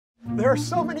There are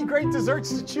so many great desserts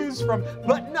to choose from,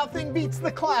 but nothing beats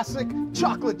the classic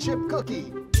chocolate chip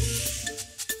cookie.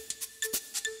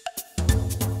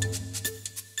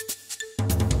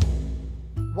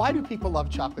 Why do people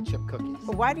love chocolate chip cookies?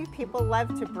 Why do people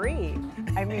love to breathe?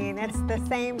 I mean, it's the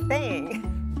same thing.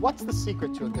 What's the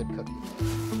secret to a good cookie?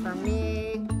 For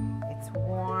me, it's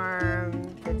warm,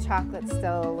 the chocolate's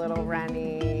still a little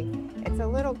runny, it's a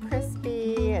little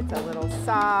crispy, it's a little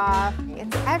soft.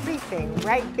 It's everything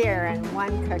right there in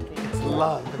one cookie. It's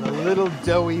love in a little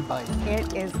doughy bite.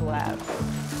 It is love.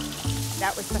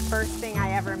 That was the first thing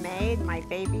I ever made. My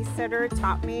babysitter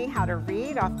taught me how to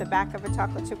read off the back of a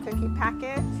chocolate chip cookie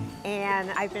package, and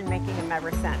I've been making them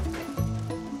ever since.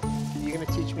 You're gonna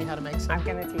teach me how to make some? I'm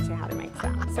gonna teach you how to make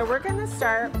some. So we're gonna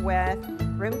start with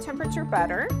room temperature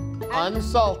butter.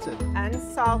 Unsalted.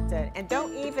 Unsalted, and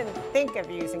don't even think of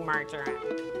using margarine.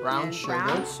 Brown sugar.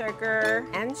 Brown sugar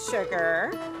and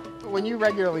sugar. When you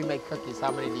regularly make cookies,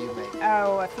 how many do you make?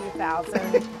 Oh, a few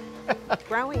thousand.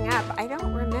 Growing up, I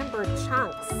don't remember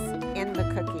chunks in the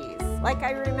cookies. Like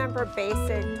I remember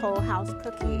basic Toll House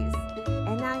cookies.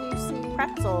 And now you see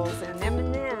pretzels and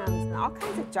M&Ms and all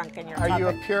kinds of junk in your chocolate. Are you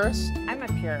a purist? I'm a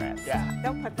purist. Yeah.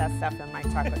 Don't put that stuff in my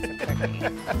chocolate chip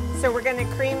cookie. So we're gonna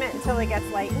cream it until it gets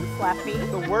light and fluffy.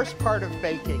 The worst part of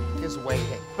baking is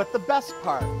waiting. But the best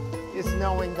part is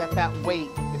knowing that that wait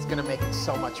is gonna make it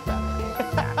so much better.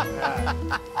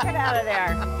 Get out of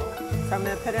there. So I'm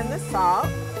gonna put in the salt.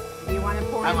 You want to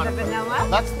pour in the vanilla?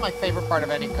 That's my favorite part of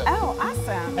any cookie. Oh,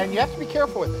 awesome. And you have to be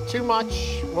careful with it. Too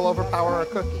much will overpower a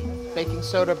cookie. Baking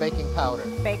soda, baking powder.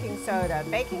 Baking soda.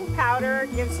 Baking powder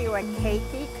gives you a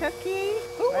cakey cookie.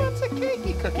 Who wants a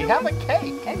cakey cookie? Have a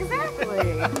cake.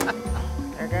 Exactly.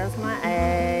 There goes my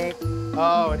egg.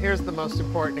 Oh, and here's the most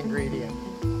important ingredient.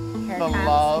 Here the comes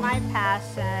love. my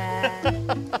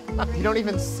passion. You don't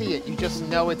even see it. You just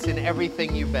know it's in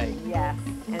everything you bake. Yes.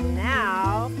 And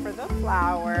now for the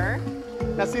flour.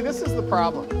 Now see, this is the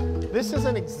problem. This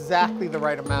isn't exactly the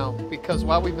right amount because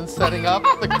while we've been setting up,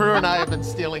 the crew and I have been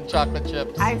stealing chocolate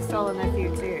chips. I've stolen a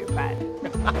few too, but.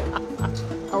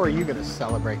 How are you going to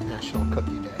celebrate National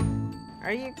Cookie Day?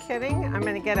 Are you kidding? I'm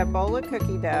gonna get a bowl of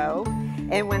cookie dough,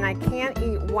 and when I can't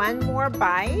eat one more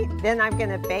bite, then I'm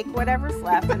gonna bake whatever's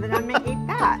left, and then I'm gonna eat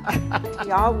that.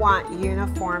 Y'all want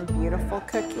uniform, beautiful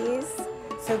cookies?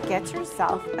 So get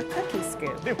yourself a cookie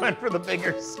scoop. You went for the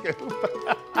bigger scoop.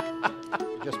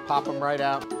 Just pop them right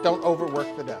out. Don't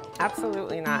overwork the dough.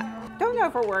 Absolutely not. Don't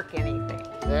overwork anything.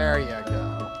 There you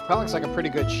go. That looks like a pretty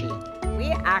good sheet.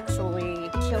 We actually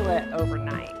chill it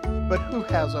overnight. But who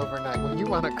has overnight? When you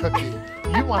want a cookie,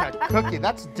 you want a cookie.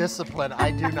 That's discipline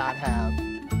I do not have.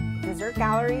 Dessert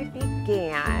Gallery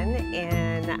began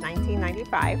in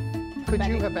 1995. Could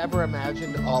you have ever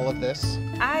imagined all of this?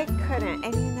 I couldn't.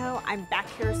 And you know, I'm back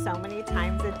here so many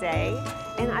times a day,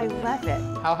 and I love it.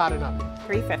 How hot enough?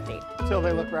 350. Till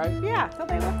they look right? Yeah, till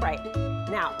they look right.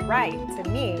 Now, right, to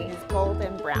me, is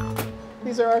golden brown.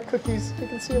 These are our cookies. You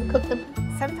can see them cooking.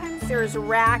 Sometimes there's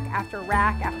rack after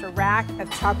rack after rack of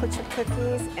chocolate chip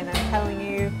cookies, and I'm telling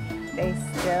you, they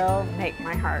still make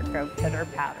my heart go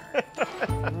pitter-patter.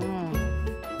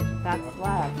 That's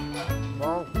love.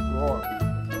 Oh, Lord.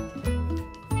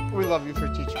 We love you for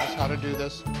teaching us how to do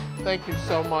this. Thank you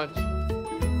so much.